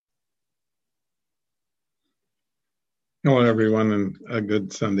Hello, everyone, and a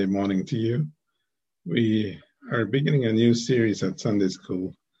good Sunday morning to you. We are beginning a new series at Sunday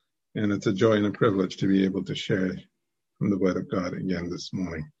School, and it's a joy and a privilege to be able to share from the Word of God again this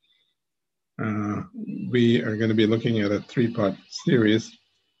morning. We are going to be looking at a three-part series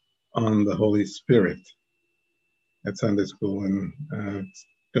on the Holy Spirit at Sunday School, and it's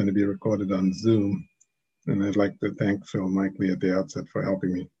going to be recorded on Zoom. And I'd like to thank Phil Mikely at the outset for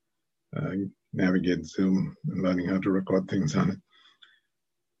helping me navigate Zoom and learning how to record things on it.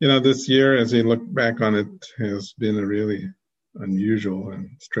 You know, this year, as you look back on it, has been a really unusual and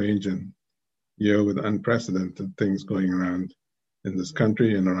strange year with unprecedented things going around in this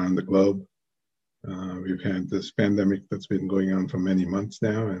country and around the globe. We've had this pandemic that's been going on for many months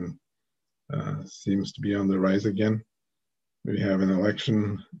now and seems to be on the rise again. We have an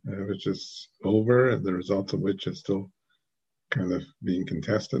election which is over, the results of which are still kind of being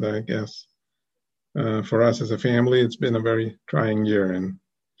contested, I guess. For us as a family, it's been a very trying year, and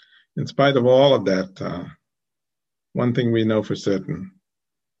in spite of all of that, one thing we know for certain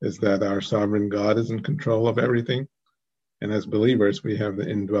is that our sovereign God is in control of everything. And as believers, we have the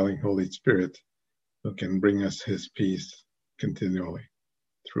indwelling Holy Spirit who can bring us his peace continually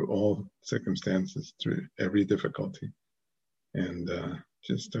through all circumstances, through every difficulty. And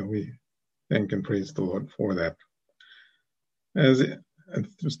we thank and praise the Lord for that. As I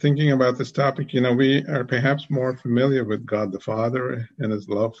was thinking about this topic, you know, we are perhaps more familiar with God the Father and his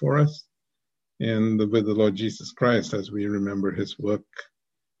love for us, and with the Lord Jesus Christ as we remember his work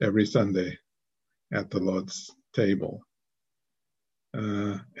every Sunday at the Lord's table.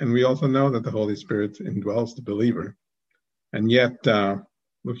 And we also know that the Holy Spirit indwells the believer. And yet,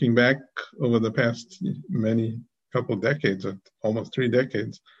 looking back over the past couple decades, or almost 3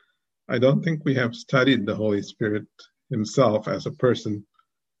 decades, I don't think we have studied the Holy Spirit himself as a person.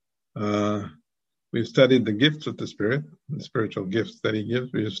 We've studied the gifts of the Spirit, the spiritual gifts that he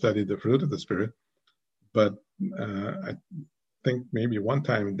gives. We've studied the fruit of the Spirit. But I think maybe one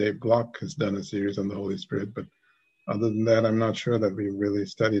time Dave Glock has done a series on the Holy Spirit. But other than that, I'm not sure that we really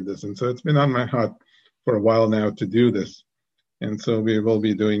studied this. And so it's been on my heart for a while now to do this. And so we will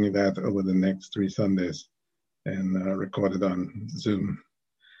be doing that over the next 3 Sundays and record it on Zoom.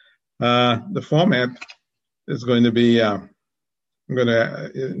 The format is going to be, I'm going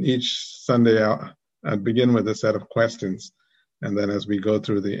to, each Sunday, I'll begin with a set of questions. And then as we go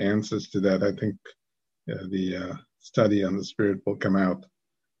through the answers to that, I think the study on the Spirit will come out.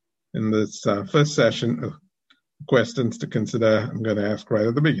 In this first session of questions to consider, I'm going to ask right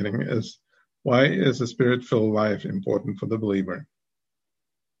at the beginning is, why is a Spirit-filled life important for the believer?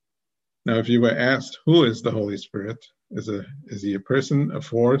 Now, if you were asked, who is the Holy Spirit? Is he a person, a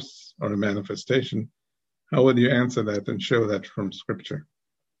force, or a manifestation? How would you answer that and show that from Scripture?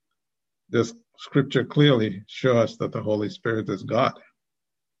 Does Scripture clearly show us that the Holy Spirit is God?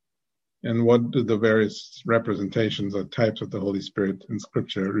 And what do the various representations or types of the Holy Spirit in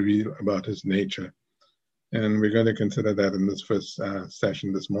Scripture reveal about his nature? And we're going to consider that in this first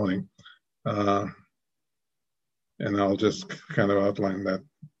session this morning. And I'll just kind of outline that.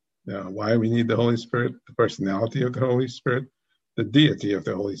 Why we need the Holy Spirit, the personality of the Holy Spirit, the deity of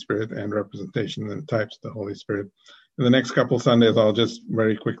the Holy Spirit, and representation and types of the Holy Spirit. In the next couple of Sundays, I'll just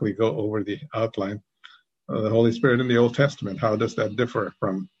very quickly go over the outline of the Holy Spirit in the Old Testament. How does that differ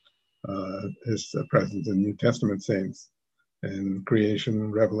from his presence in New Testament saints, in creation,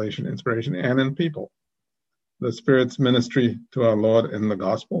 revelation, inspiration, and in people? The Spirit's ministry to our Lord in the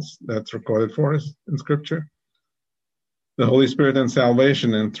Gospels, that's recorded for us in Scripture. The Holy Spirit and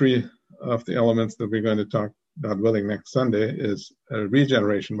salvation, and 3 of the elements that we're going to talk, God willing, next Sunday is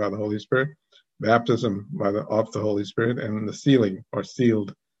regeneration by the Holy Spirit, baptism of the Holy Spirit, and the sealing or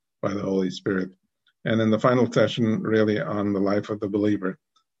sealed by the Holy Spirit. And in the final session, really on the life of the believer,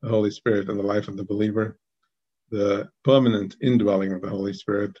 the Holy Spirit and the life of the believer, the permanent indwelling of the Holy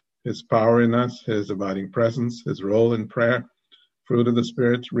Spirit, his power in us, his abiding presence, his role in prayer, fruit of the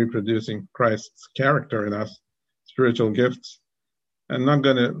Spirit, reproducing Christ's character in us, spiritual gifts. I'm not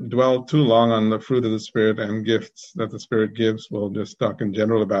going to dwell too long on the fruit of the Spirit and gifts that the Spirit gives. We'll just talk in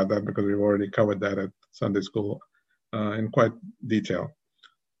general about that because we've already covered that at Sunday school in quite detail.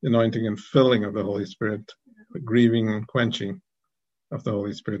 Anointing and filling of the Holy Spirit, the grieving and quenching of the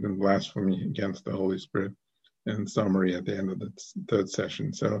Holy Spirit, and blasphemy against the Holy Spirit, and summary at the end of the third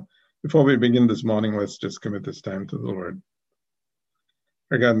session. So before we begin this morning, let's just commit this time to the Lord.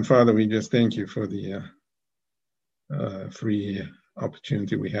 Our God and Father, we just thank you for the free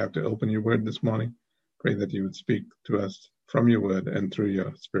opportunity we have to open your word this morning. Pray that you would speak to us from your word and through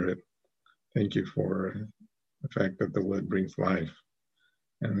your Spirit. Thank you for the fact that the word brings life.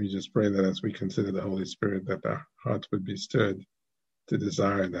 And we just pray that as we consider the Holy Spirit, that our hearts would be stirred to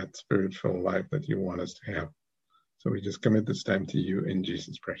desire that spirit-filled life that you want us to have. So we just commit this time to you in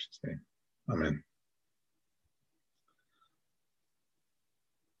Jesus' precious name. Amen.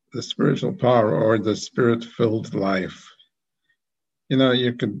 The spiritual power, or the spirit-filled life.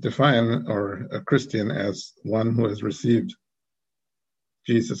 You could define a Christian as one who has received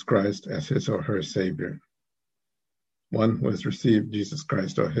Jesus Christ as his or her Savior. One who has received Jesus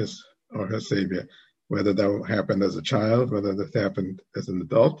Christ or his or her Savior, whether that happened as a child, whether that happened as an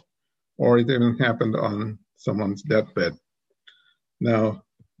adult, or it even happened on someone's deathbed. Now,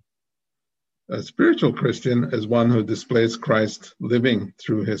 a spiritual Christian is one who displays Christ living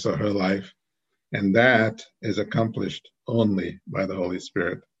through his or her life, and that is accomplished only by the Holy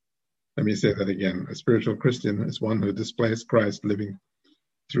Spirit. Let me say that again. A spiritual Christian is one who displays Christ living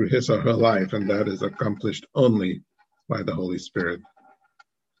through his or her life, and that is accomplished only by the Holy Spirit.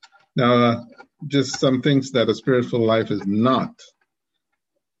 Now, just some things that a spiritual life is not.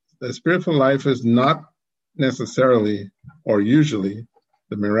 A spiritual life is not necessarily or usually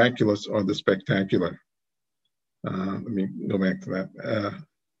the miraculous or the spectacular. Let me go back to that.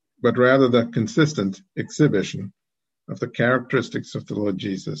 But rather the consistent exhibition of the characteristics of the Lord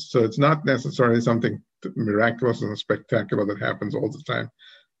Jesus. So it's not necessarily something miraculous and spectacular that happens all the time,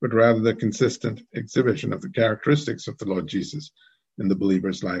 but rather the consistent exhibition of the characteristics of the Lord Jesus in the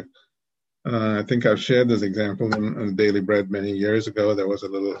believer's life. I think I've shared this example in Daily Bread many years ago. There was a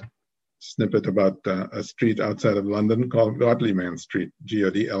little snippet about a street outside of London called Godly Man Street,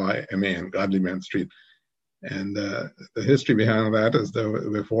 Godliman, Godly Man Street. And the history behind that is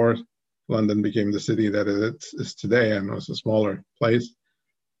that before London became the city that it is today and was a smaller place,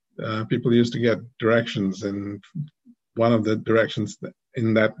 people used to get directions, and one of the directions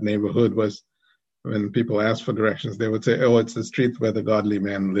in that neighborhood was when people asked for directions, they would say, oh, it's the street where the godly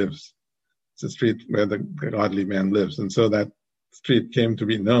man lives. It's the street where the godly man lives. And so that street came to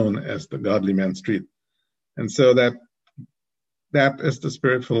be known as the Godly Man Street. And so that is the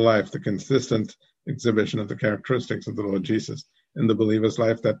spiritual life, the consistent exhibition of the characteristics of the Lord Jesus in the believer's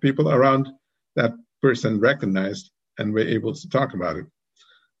life that people around that person recognized and were able to talk about it.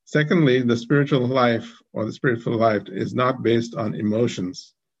 Secondly, the spiritual life or the spiritual life is not based on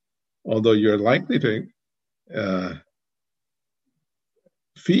emotions, although you're likely to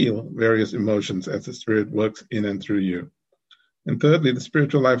feel various emotions as the Spirit works in and through you. And thirdly, the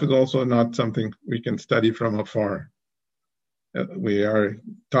spiritual life is also not something we can study from afar. We are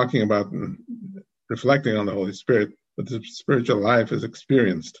talking about reflecting on the Holy Spirit, but the spiritual life is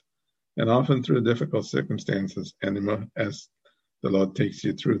experienced, and often through difficult circumstances and as the Lord takes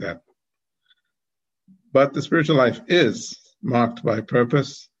you through that. But the spiritual life is marked by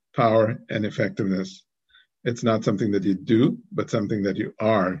purpose, power, and effectiveness. It's not something that you do, but something that you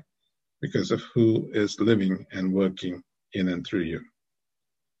are because of who is living and working in and through you.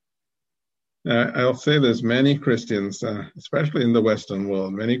 I'll say there's many Christians, especially in the Western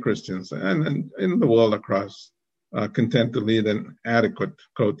world, many Christians, and in the world across, content to lead an adequate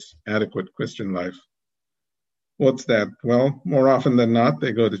Christian life. What's that? Well, more often than not,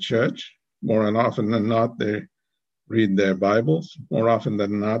 they go to church. More often than not, they read their Bibles. More often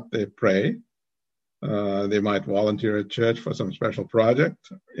than not, they pray. They might volunteer at church for some special project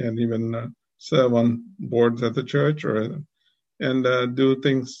and even serve on boards at the church and do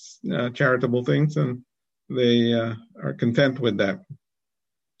things, charitable things, and they are content with that.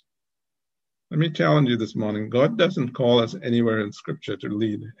 Let me challenge you this morning. God doesn't call us anywhere in Scripture to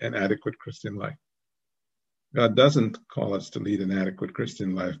lead an adequate Christian life. God doesn't call us to lead an adequate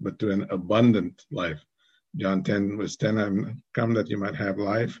Christian life, but to an abundant life. John 10, verse 10, I'm come that you might have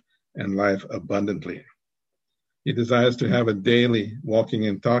life and life abundantly. He desires to have a daily walking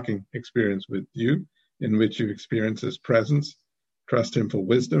and talking experience with you in which you experience His presence, trust Him for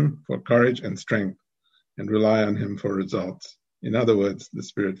wisdom, for courage and strength, and rely on Him for results. In other words, the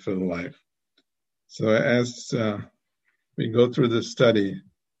Spirit-filled life. So as we go through this study,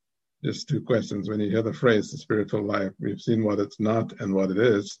 just two questions. When you hear the phrase, the Spirit-filled life, we've seen what it's not and what it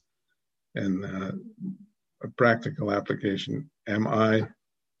is. And a practical application,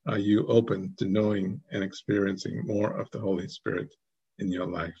 are you open to knowing and experiencing more of the Holy Spirit in your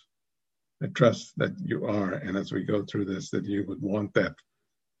life? I trust that you are, and as we go through this, that you would want that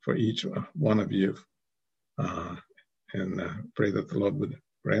for each one of you, and pray that the Lord would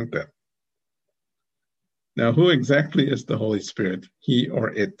grant that. Now, who exactly is the Holy Spirit, he or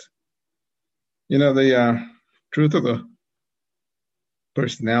it? You know, the truth of the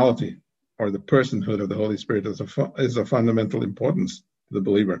personality or the personhood of the Holy Spirit is of fundamental importance to the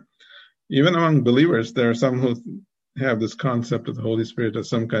believer. Even among believers, there are some who have this concept of the Holy Spirit as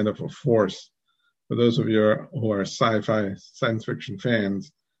some kind of a force. For those of you who are sci-fi science fiction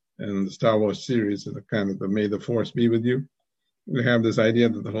fans, and the Star Wars series is a kind of the May the Force be with you, we have this idea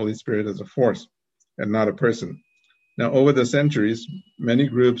that the Holy Spirit is a force and not a person. Now, over the centuries, many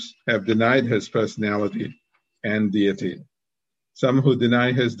groups have denied his personality and deity. Some who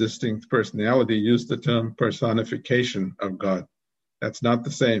deny his distinct personality use the term personification of God. That's not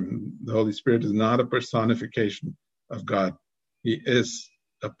the same. The Holy Spirit is not a personification of God. He is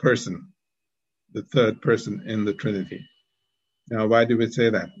a person, the third person in the Trinity. Now, why do we say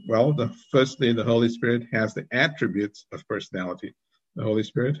that? Well, firstly, the Holy Spirit has the attributes of personality. The Holy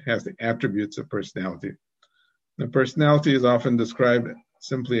Spirit has the attributes of personality. Now, personality is often described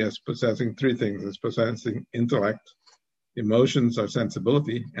simply as possessing three things: as possessing intellect, emotions or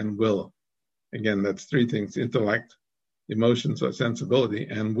sensibility, and will. Again, that's three things: intellect, emotions or sensibility,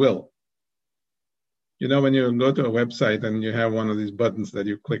 and will. You know, when you go to a website and you have one of these buttons that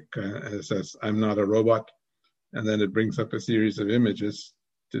you click and it says, "I'm not a robot," and then it brings up a series of images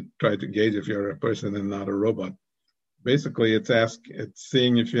to try to gauge if you're a person and not a robot. Basically, it's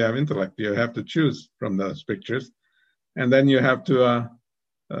seeing if you have intellect. You have to choose from those pictures, and then you have to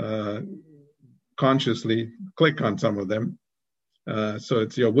consciously click on some of them. So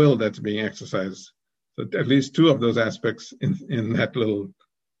it's your will that's being exercised. So at least two of those aspects in that little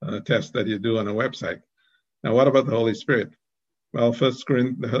test that you do on a website. Now, what about the Holy Spirit? Well,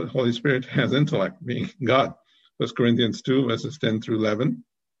 the Holy Spirit has intellect, being God. 1 Corinthians 2, verses 10 through 11,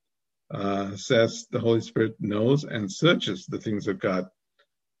 says the Holy Spirit knows and searches the things of God.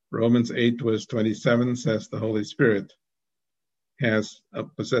 Romans 8, verse 27 says the Holy Spirit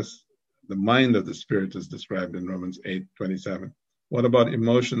possesses the mind of the Spirit, is described in Romans 8, 27. What about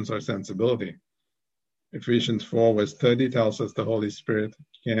emotions or sensibility? Ephesians 4, verse 30 tells us the Holy Spirit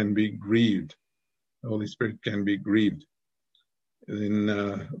can be grieved. The Holy Spirit can be grieved.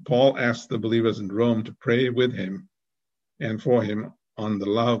 Paul asked the believers in Rome to pray with him and for him on the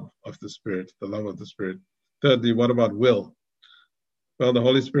love of the Spirit, the love of the Spirit. Thirdly, what about will? Well, the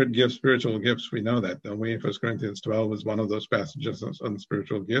Holy Spirit gives spiritual gifts. We know that, don't we? 1 Corinthians 12 is one of those passages on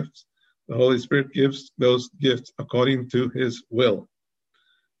spiritual gifts. The Holy Spirit gives those gifts according to his will.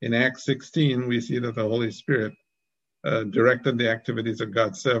 In Acts 16, we see that the Holy Spirit directed the activities of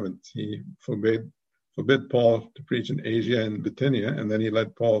God's servants. He forbid Paul to preach in Asia and Bithynia, and then he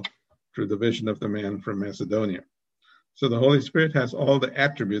led Paul through the vision of the man from Macedonia. So the Holy Spirit has all the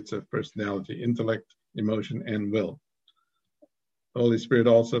attributes of personality: intellect, emotion, and will. The Holy Spirit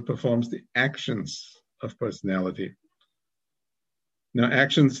also performs the actions of personality. Now,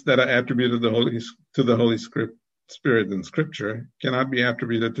 actions that are attributed to the Holy Spirit in Scripture cannot be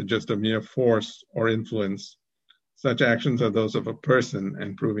attributed to just a mere force or influence. Such actions are those of a person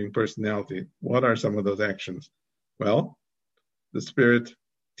and proving personality. What are some of those actions? Well, the Spirit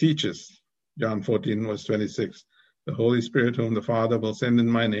teaches. John 14, verse 26. The Holy Spirit whom the Father will send in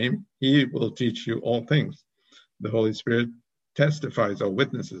my name, he will teach you all things. The Holy Spirit testifies or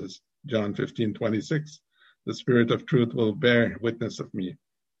witnesses. John 15, 26. The Spirit of truth will bear witness of me.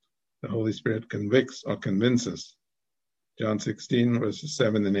 The Holy Spirit convicts or convinces. John 16, verses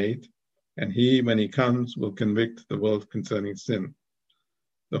 7 and 8. And he, when he comes, will convict the world concerning sin.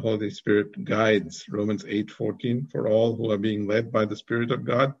 The Holy Spirit guides. Romans 8:14. For all who are being led by the Spirit of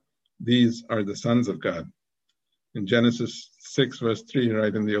God, these are the sons of God. In Genesis 6, verse 3,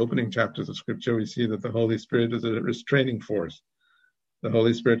 right in the opening chapters of Scripture, we see that the Holy Spirit is a restraining force. The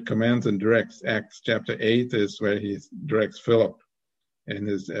Holy Spirit commands and directs. Acts chapter 8 is where he directs Philip in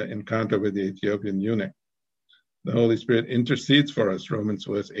his encounter with the Ethiopian eunuch. The Holy Spirit intercedes for us, Romans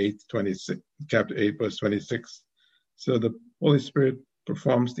chapter 8, verse 26. So the Holy Spirit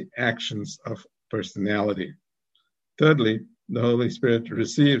performs the actions of personality. Thirdly, the Holy Spirit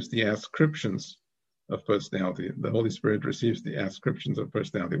receives the ascriptions of personality. The Holy Spirit receives the ascriptions of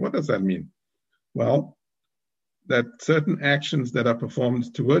personality. What does that mean? Well, that certain actions that are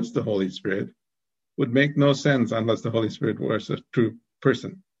performed towards the Holy Spirit would make no sense unless the Holy Spirit was a true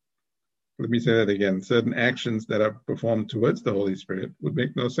person. Let me say that again. Certain actions that are performed towards the Holy Spirit would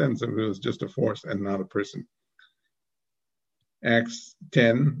make no sense if it was just a force and not a person. Acts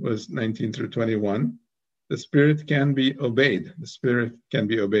 10, verse 19 through 21. The Spirit can be obeyed. The Spirit can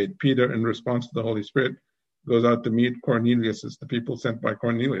be obeyed. Peter, in response to the Holy Spirit, goes out to meet Cornelius, the people sent by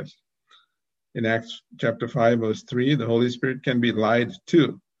Cornelius. In Acts chapter 5, verse 3, the Holy Spirit can be lied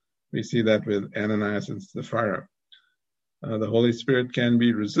to. We see that with Ananias and Sapphira. The Holy Spirit can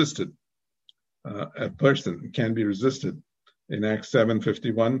be resisted. A person can be resisted. In Acts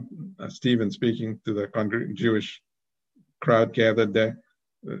 7:51, Stephen speaking to the Jewish crowd gathered there,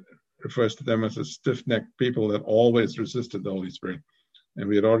 refers to them as a stiff-necked people that always resisted the Holy Spirit. And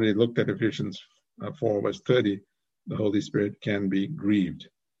we had already looked at Ephesians 4 verse 30. The Holy Spirit can be grieved.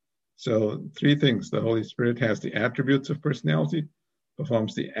 So three things. The Holy Spirit has the attributes of personality,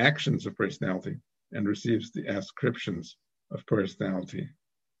 performs the actions of personality, and receives the ascriptions of personality.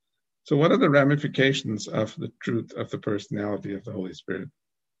 So what are the ramifications of the truth of the personality of the Holy Spirit?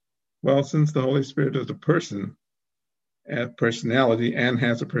 Well, since the Holy Spirit is a person, a personality, and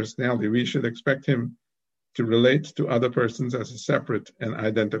has a personality, we should expect him to relate to other persons as a separate and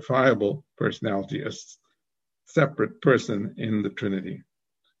identifiable personality, a separate person in the Trinity.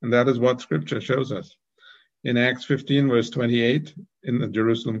 And that is what Scripture shows us. In Acts 15, verse 28, in the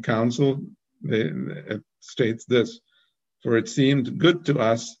Jerusalem Council, it states this: "For it seemed good to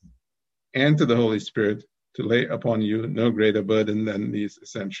us and to the Holy Spirit to lay upon you no greater burden than these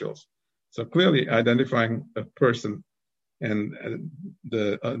essentials." So clearly identifying a person and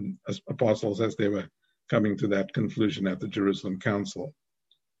the apostles as they were coming to that conclusion at the Jerusalem Council.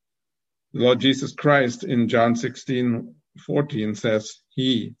 The Lord Jesus Christ in John 16:14 says,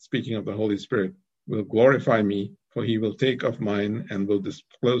 "He," speaking of the Holy Spirit, "will glorify me, for he will take of mine and will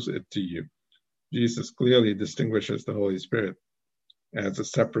disclose it to you." Jesus clearly distinguishes the Holy Spirit as a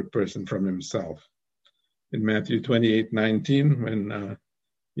separate person from himself. In Matthew 28:19, when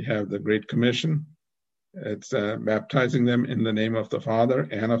you have the Great Commission, it's baptizing them in the name of the Father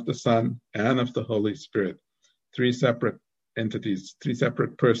and of the Son and of the Holy Spirit. Three separate entities, three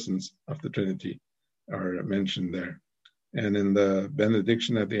separate persons of the Trinity are mentioned there. And in the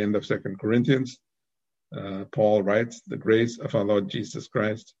benediction at the end of 2 Corinthians, Paul writes, "The grace of our Lord Jesus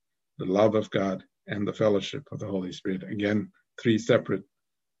Christ, the love of God, and the fellowship of the Holy Spirit." Again, three separate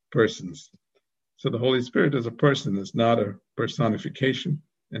persons. So the Holy Spirit as a person is not a personification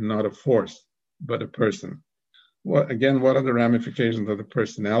and not a force, but a person. What are the ramifications of the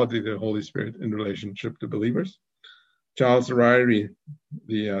personality of the Holy Spirit in relationship to believers? Charles Ryrie,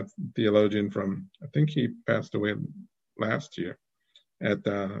 the theologian from, I think he passed away last year,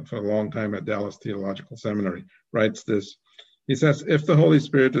 for a long time at Dallas Theological Seminary, writes this. He says, "If the Holy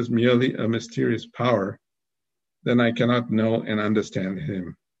Spirit is merely a mysterious power, then I cannot know and understand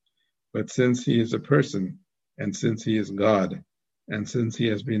him. But since he is a person, and since he is God, and since he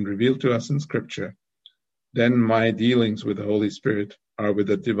has been revealed to us in Scripture, then my dealings with the Holy Spirit are with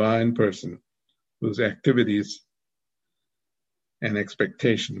a divine person whose activities and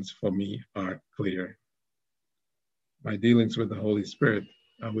expectations for me are clear." My dealings with the Holy Spirit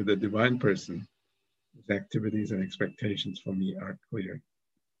are with a divine person whose activities and expectations for me are clear.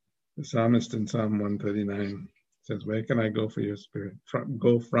 The psalmist in Psalm 139 says, "Where can I go for your spirit?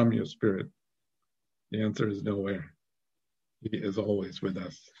 Go from your spirit?" The answer is nowhere. He is always with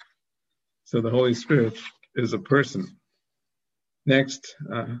us. So the Holy Spirit is a person. Next,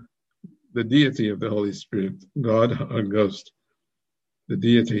 the deity of the Holy Spirit, God or ghost, the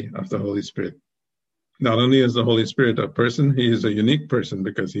deity of the Holy Spirit. Not only is the Holy Spirit a person, he is a unique person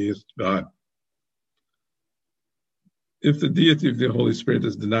because he is God. If the deity of the Holy Spirit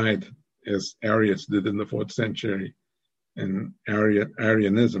is denied, as Arius did in the 4th century, and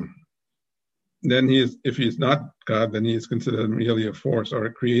Arianism, then if he is not God, then he is considered merely a force or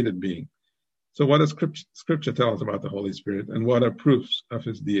a created being. So what does Scripture tell us about the Holy Spirit, and what are proofs of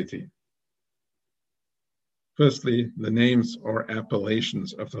his deity? Firstly, the names or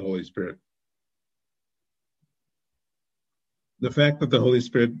appellations of the Holy Spirit. The fact that the Holy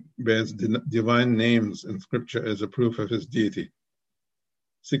Spirit bears divine names in Scripture is a proof of his deity.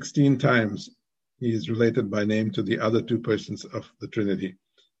 16 times he is related by name to the other two persons of the Trinity.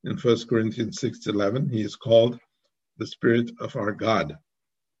 In 1 Corinthians 6:11, he is called the Spirit of our God.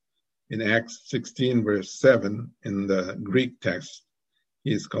 In Acts 16, verse 7, in the Greek text,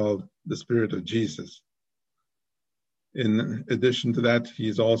 he is called the Spirit of Jesus. In addition to that, he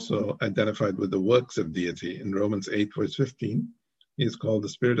is also identified with the works of deity. In Romans 8, verse 15, he is called the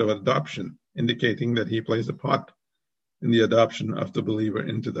Spirit of adoption, indicating that he plays a part in the adoption of the believer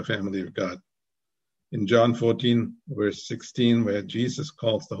into the family of God. In John 14, verse 16, where Jesus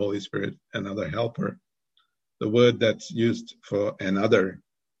calls the Holy Spirit another helper, the word that's used for another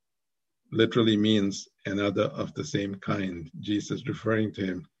literally means another of the same kind, Jesus referring to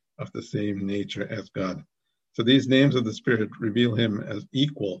him of the same nature as God. So these names of the Spirit reveal him as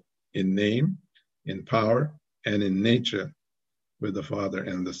equal in name, in power, and in nature with the Father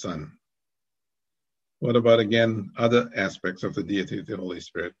and the Son. What about, again, other aspects of the deity of the Holy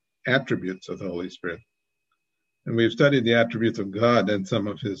Spirit, attributes of the Holy Spirit? And we've studied the attributes of God and some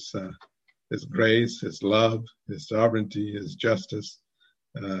of his grace, his love, his sovereignty, his justice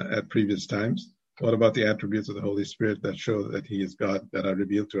at previous times. What about the attributes of the Holy Spirit that show that he is God, that are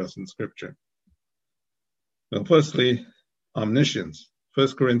revealed to us in Scripture? Well, firstly, omniscience.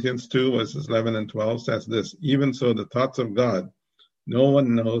 1 Corinthians 2, verses 11 and 12 says this, even so the thoughts of God, no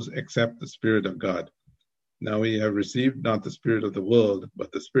one knows except the Spirit of God. Now we have received not the spirit of the world,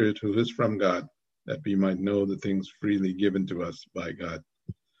 but the Spirit who is from God, that we might know the things freely given to us by God.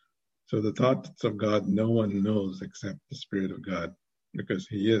 So the thoughts of God, no one knows except the Spirit of God, because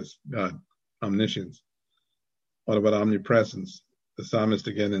he is God, omniscience. What about omnipresence? The psalmist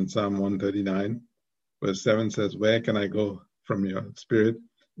again in Psalm 139, verse 7 says, where can I go from your spirit?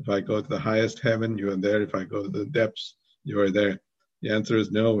 If I go to the highest heaven, you are there. If I go to the depths, you are there. The answer is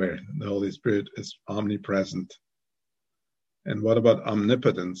nowhere. The Holy Spirit is omnipresent. And what about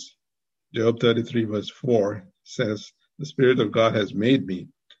omnipotence? Job 33 verse 4 says, the Spirit of God has made me,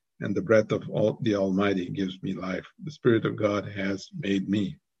 and the breath of the Almighty gives me life. The Spirit of God has made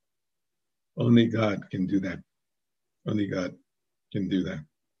me. Only God can do that. Only God can do that.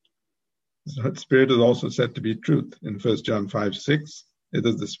 The Spirit is also said to be truth. In 1 John 5:6, it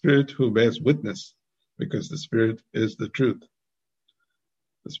is the Spirit who bears witness, because the Spirit is the truth.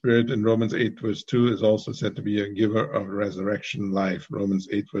 The Spirit in Romans 8 verse 2 is also said to be a giver of resurrection life. Romans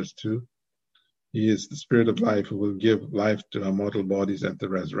 8 verse 2. He is the Spirit of life who will give life to our mortal bodies at the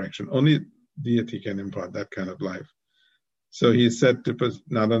resurrection. Only deity can impart that kind of life. So he is said to put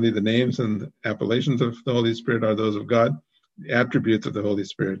not only the names and appellations of the Holy Spirit are those of God, the attributes of the Holy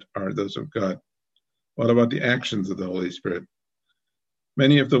Spirit are those of God. What about the actions of the Holy Spirit?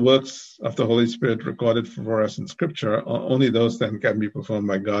 Many of the works of the Holy Spirit recorded for us in Scripture are only those that can be performed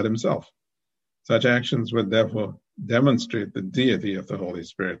by God himself. Such actions would therefore demonstrate the deity of the Holy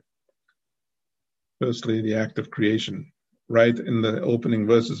Spirit. Firstly, the act of creation. Right in the opening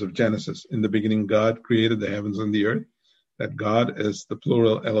verses of Genesis, in the beginning God created the heavens and the earth. That God is the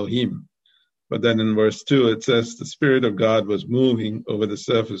plural Elohim. But then in verse 2 it says the Spirit of God was moving over the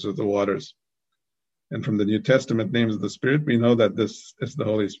surface of the waters. And from the New Testament names of the Spirit, we know that this is the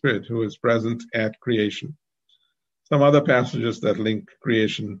Holy Spirit who is present at creation. Some other passages that link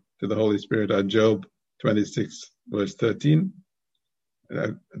creation to the Holy Spirit are Job 26, verse 13. I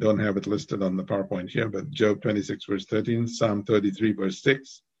don't have it listed on the PowerPoint here, but Job 26, verse 13, Psalm 33, verse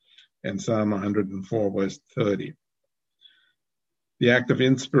 6, and Psalm 104, verse 30. The act of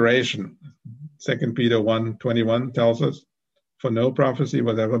inspiration, 2 Peter 1:21 tells us, for no prophecy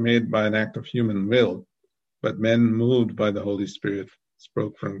was ever made by an act of human will, but men moved by the Holy Spirit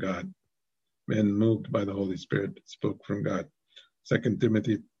spoke from God. Men moved by the Holy Spirit spoke from God. 2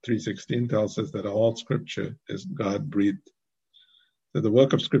 Timothy 3:16 tells us that all Scripture is God-breathed. So the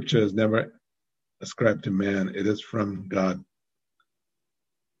work of Scripture is never ascribed to man. It is from God.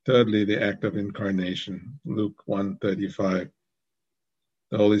 Thirdly, the act of incarnation, Luke 1:35.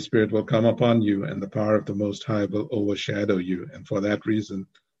 The Holy Spirit will come upon you, and the power of the Most High will overshadow you. And for that reason,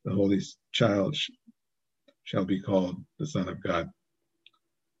 the Holy Child shall be called the Son of God.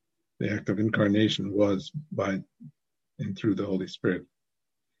 The act of incarnation was by and through the Holy Spirit.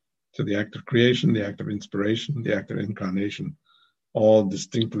 So the act of creation, the act of inspiration, the act of incarnation, all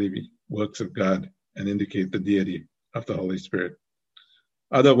distinctly works of God and indicate the deity of the Holy Spirit.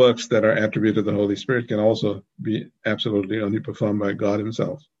 Other works that are attributed to the Holy Spirit can also be absolutely only performed by God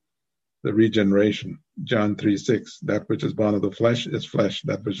himself. The regeneration, John 3:6, that which is born of the flesh is flesh,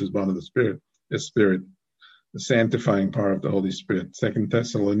 that which is born of the Spirit is spirit. The sanctifying power of the Holy Spirit, 2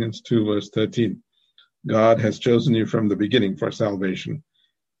 Thessalonians 2, verse 13. God has chosen you from the beginning for salvation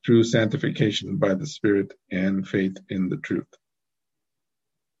through sanctification by the Spirit and faith in the truth.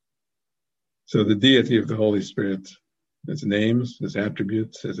 So the deity of the Holy Spirit, his names, his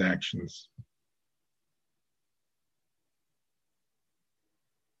attributes, his actions.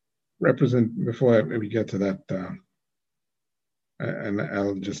 Before we get to that, and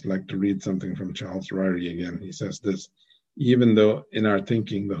I'll just like to read something from Charles Ryrie again. He says this, even though in our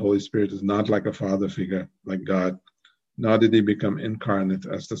thinking the Holy Spirit is not like a father figure, like God, nor did he become incarnate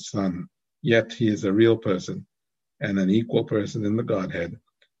as the Son, yet he is a real person and an equal person in the Godhead.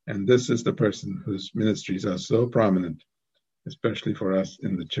 And this is the person whose ministries are so prominent, especially for us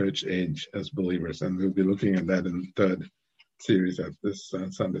in the church age as believers. And we'll be looking at that in the third series of this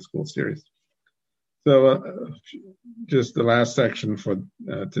Sunday school series. So just the last section for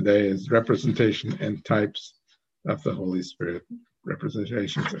today is representation and types of the Holy Spirit.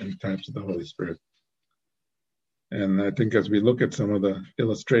 Representations and types of the Holy Spirit. And I think as we look at some of the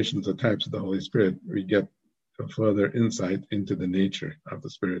illustrations of types of the Holy Spirit, we get a further insight into the nature of the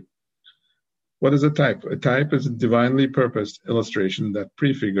Spirit. What is a type? A type is a divinely purposed illustration that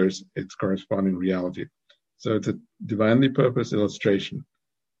prefigures its corresponding reality. So it's a divinely purposed illustration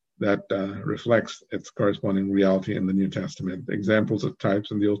that reflects its corresponding reality in the New Testament. Examples of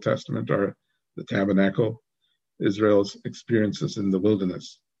types in the Old Testament are the tabernacle, Israel's experiences in the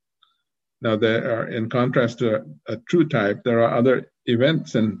wilderness. Now, there are, in contrast to a true type, there are other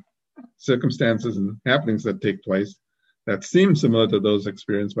events and circumstances and happenings that take place that seem similar to those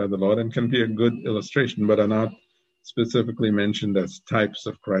experienced by the Lord and can be a good illustration, but are not specifically mentioned as types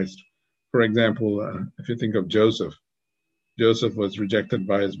of Christ. For example, if you think of Joseph was rejected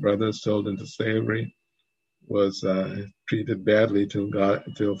by his brothers, sold into slavery, was treated badly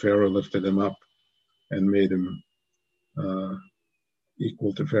till Pharaoh lifted him up and made him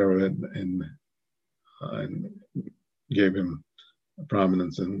equal to Pharaoh and gave him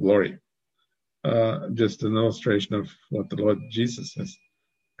prominence and glory. Just an illustration of what the Lord Jesus has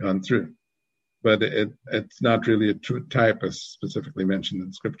gone through. But it's not really a true type as specifically mentioned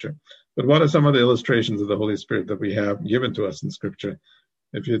in Scripture. But what are some of the illustrations of the Holy Spirit that we have given to us in Scripture?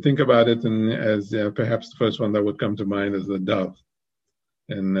 If you think about it, and as perhaps the first one that would come to mind is the dove.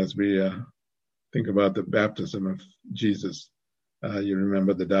 And as we think about the baptism of Jesus, you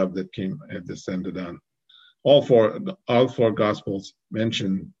remember the dove that had descended on. All four Gospels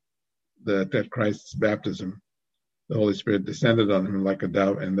mention that at Christ's baptism, the Holy Spirit descended on him like a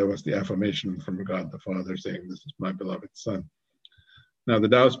dove, and there was the affirmation from God the Father saying, "This is my beloved Son." Now, the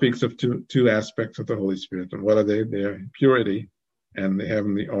dove speaks of two aspects of the Holy Spirit, and what are they? They are purity and the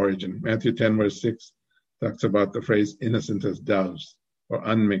heavenly origin. Matthew 10, verse 6 talks about the phrase innocent as doves, or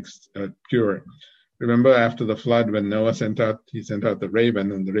unmixed, pure. Remember after the flood when Noah sent out the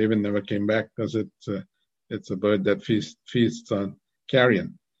raven, and the raven never came back because it's a bird that feasts on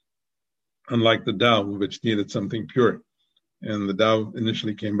carrion, unlike the dove, which needed something pure. And the dove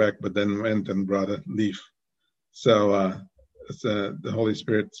initially came back, but then went and brought a leaf. So it's the Holy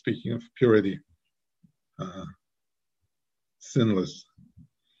Spirit speaking of purity, sinless.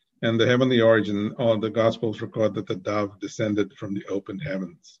 And the heavenly origin, all the Gospels record that the dove descended from the open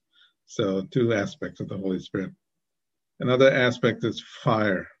heavens. So two aspects of the Holy Spirit. Another aspect is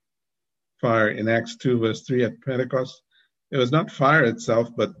fire. Fire in Acts 2, verse 3 at Pentecost. It was not fire itself,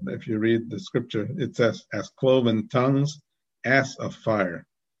 but if you read the scripture, it says, as cloven tongues, as of fire.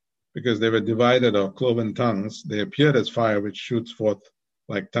 Because they were divided, or cloven tongues, they appeared as fire, which shoots forth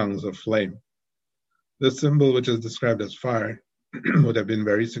like tongues of flame. This symbol, which is described as fire, would have been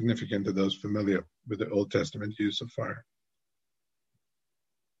very significant to those familiar with the Old Testament use of fire.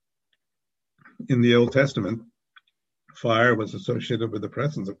 In the Old Testament, fire was associated with the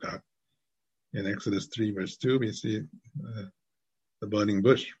presence of God. In Exodus 3, verse 2, we see the burning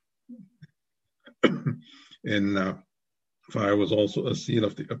bush. And fire was also a seal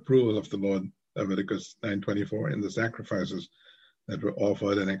of the approval of the Lord, Leviticus 9:24, in the sacrifices that were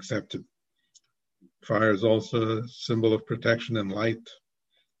offered and accepted. Fire is also a symbol of protection and light.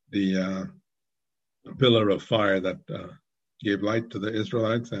 The pillar of fire that gave light to the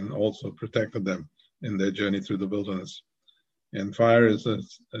Israelites and also protected them in their journey through the wilderness. And fire is a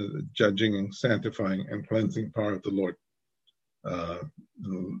judging and sanctifying and cleansing power of the Lord.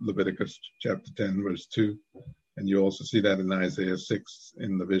 Leviticus chapter 10, verse 2. And you also see that in Isaiah 6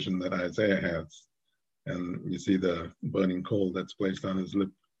 in the vision that Isaiah has. And you see the burning coal that's placed on his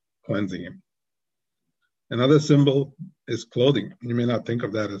lip, cleansing him. Another symbol is clothing. You may not think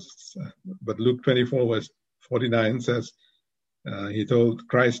of that as, but Luke 24, verse 49 says,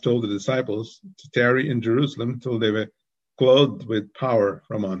 Christ told the disciples to tarry in Jerusalem till they were clothed with power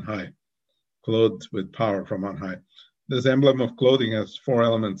from on high. Clothed with power from on high. This emblem of clothing has four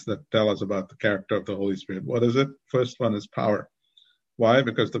elements that tell us about the character of the Holy Spirit. What is it? First one is power. Why?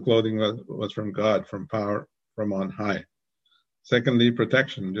 Because the clothing was from God, from power from on high. Secondly,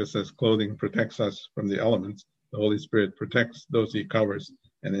 protection. Just as clothing protects us from the elements, the Holy Spirit protects those he covers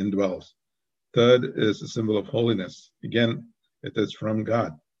and indwells. Third is a symbol of holiness. Again, it is from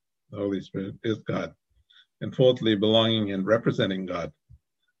God. The Holy Spirit is God. And fourthly, belonging and representing God.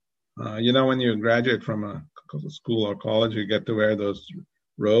 When you graduate from a school or college, you get to wear those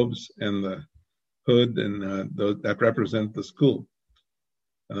robes and the hood and that represent the school.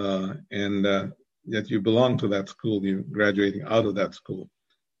 Yet you belong to that school. You're graduating out of that school.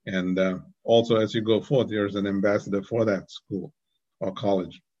 And also as you go forth, you're an ambassador for that school or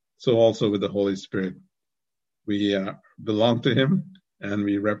college. So also with the Holy Spirit, we belong to him and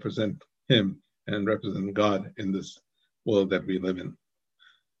we represent him and represent God in this world that we live in.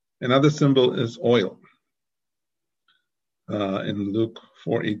 Another symbol is oil. In Luke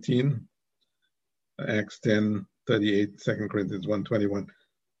 4:18, Acts 10:38, 2 Corinthians 1:21.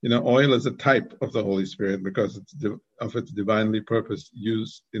 Oil is a type of the Holy Spirit because of its divinely purposed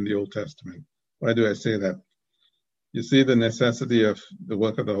use in the Old Testament. Why do I say that? You see the necessity of the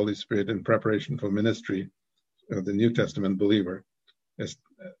work of the Holy Spirit in preparation for ministry of the New Testament believer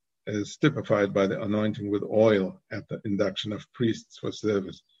as typified by the anointing with oil at the induction of priests for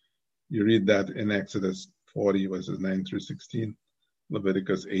service. You read that in Exodus 40, verses 9 through 16,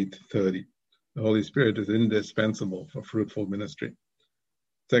 Leviticus 8:30. The Holy Spirit is indispensable for fruitful ministry.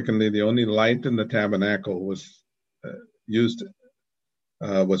 Secondly, the only light in the tabernacle was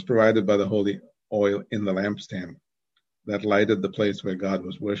provided by the holy oil in the lampstand that lighted the place where God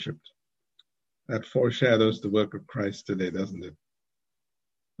was worshipped. That foreshadows the work of Christ today, doesn't it?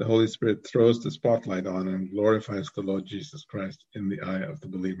 The Holy Spirit throws the spotlight on and glorifies the Lord Jesus Christ in the eye of the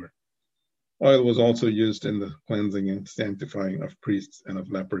believer. Oil was also used in the cleansing and sanctifying of priests and of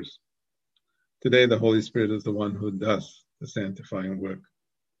lepers. Today, the Holy Spirit is the one who does the sanctifying work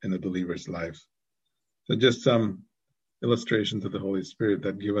in a believer's life. So just some illustrations of the Holy Spirit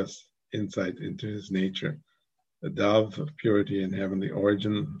that give us insight into his nature. The dove of purity and heavenly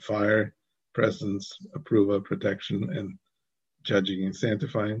origin, fire, presence, approval, protection, and judging and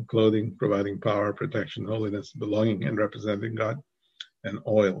sanctifying, clothing, providing power, protection, holiness, belonging and representing God, and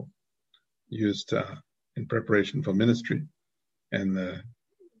oil used in preparation for ministry, and the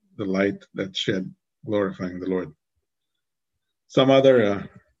light that's shed glorifying the Lord. Some other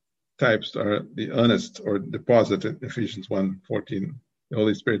types are the earnest or deposit in Ephesians 1:14. The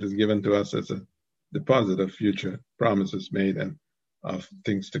Holy Spirit is given to us as a deposit of future promises made and of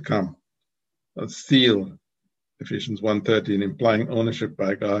things to come. A seal, Ephesians 1:13, implying ownership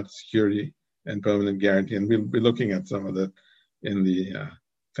by God, security, and permanent guarantee. And we'll be looking at some of that in the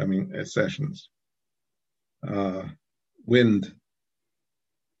coming sessions. Wind.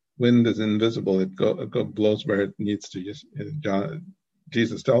 Wind is invisible. It blows where it needs to.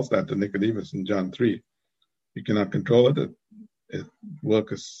 Jesus tells that to Nicodemus in John 3. You cannot control it. Its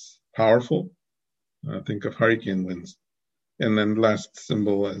work is powerful. Think of hurricane winds. And then the last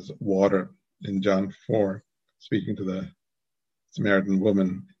symbol is water in John 4, speaking to the Samaritan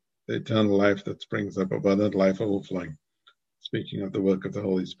woman, the eternal life that springs up, abundant life overflowing, speaking of the work of the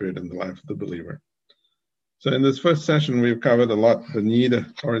Holy Spirit in the life of the believer. So in this first session, we've covered a lot, the need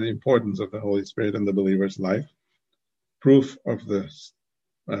or the importance of the Holy Spirit in the believer's life, proof of the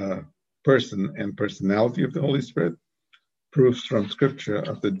person and personality of the Holy Spirit, proofs from Scripture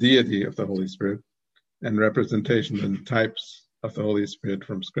of the deity of the Holy Spirit, and representations and types of the Holy Spirit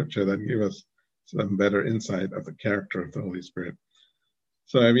from Scripture that give us some better insight of the character of the Holy Spirit.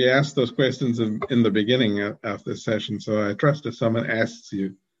 So we asked those questions in the beginning of this session, so I trust if someone asks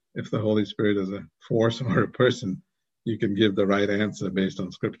you if the Holy Spirit is a force or a person, you can give the right answer based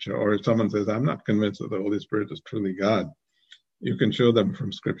on Scripture. Or if someone says, I'm not convinced that the Holy Spirit is truly God, you can show them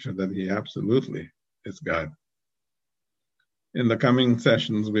from Scripture that he absolutely is God. In the coming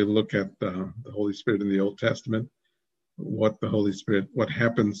sessions, we'll look at the Holy Spirit in the Old Testament, what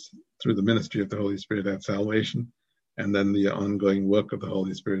happens through the ministry of the Holy Spirit at salvation, and then the ongoing work of the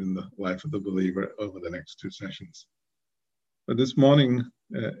Holy Spirit in the life of the believer over the next two sessions. But this morning,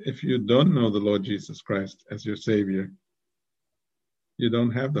 if you don't know the Lord Jesus Christ as your Savior, you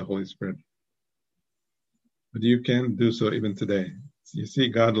don't have the Holy Spirit. But you can do so even today. You see,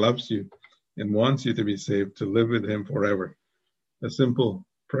 God loves you and wants you to be saved, to live with him forever. A simple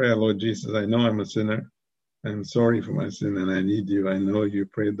prayer, Lord Jesus, I know I'm a sinner. I'm sorry for my sin and I need you. I know you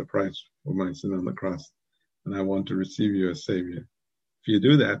paid the price for my sin on the cross, and I want to receive you as Savior. If you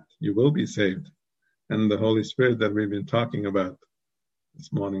do that, you will be saved. And the Holy Spirit that we've been talking about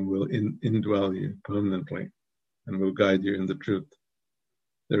this morning will indwell you permanently and will guide you in the truth.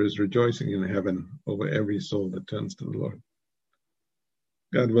 There is rejoicing in heaven over every soul that turns to the Lord.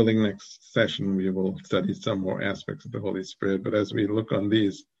 God willing, next session we will study some more aspects of the Holy Spirit. But as we look on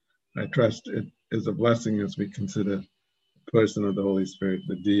these, I trust it is a blessing as we consider the person of the Holy Spirit,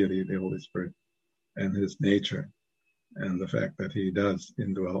 the deity of the Holy Spirit, and his nature, and the fact that he does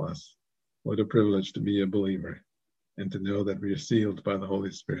indwell us. What a privilege to be a believer and to know that we are sealed by the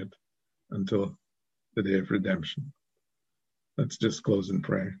Holy Spirit until the day of redemption. Let's just close in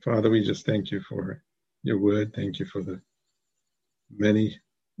prayer. Father, we just thank you for your word. Thank you for the many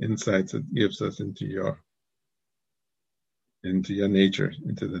insights it gives us into your nature,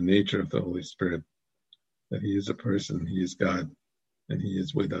 into the nature of the Holy Spirit, that he is a person, he is God, and he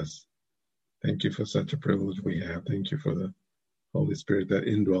is with us. Thank you for such a privilege we have. Thank you for the Holy Spirit that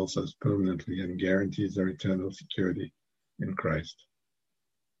indwells us permanently and guarantees our eternal security in Christ.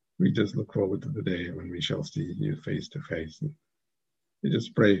 We just look forward to the day when we shall see you face to face. And we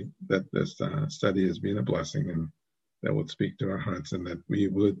just pray that this study has been a blessing and that would speak to our hearts, and that we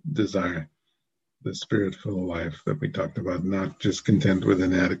would desire the spirit-filled life that we talked about, not just content with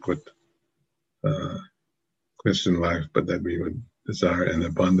inadequate Christian life, but that we would desire an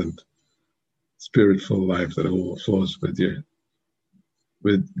abundant, spirit-full life that overflows with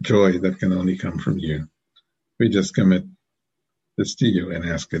joy that can only come from you. We just commit this to you and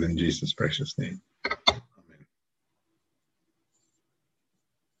ask it in Jesus' precious name.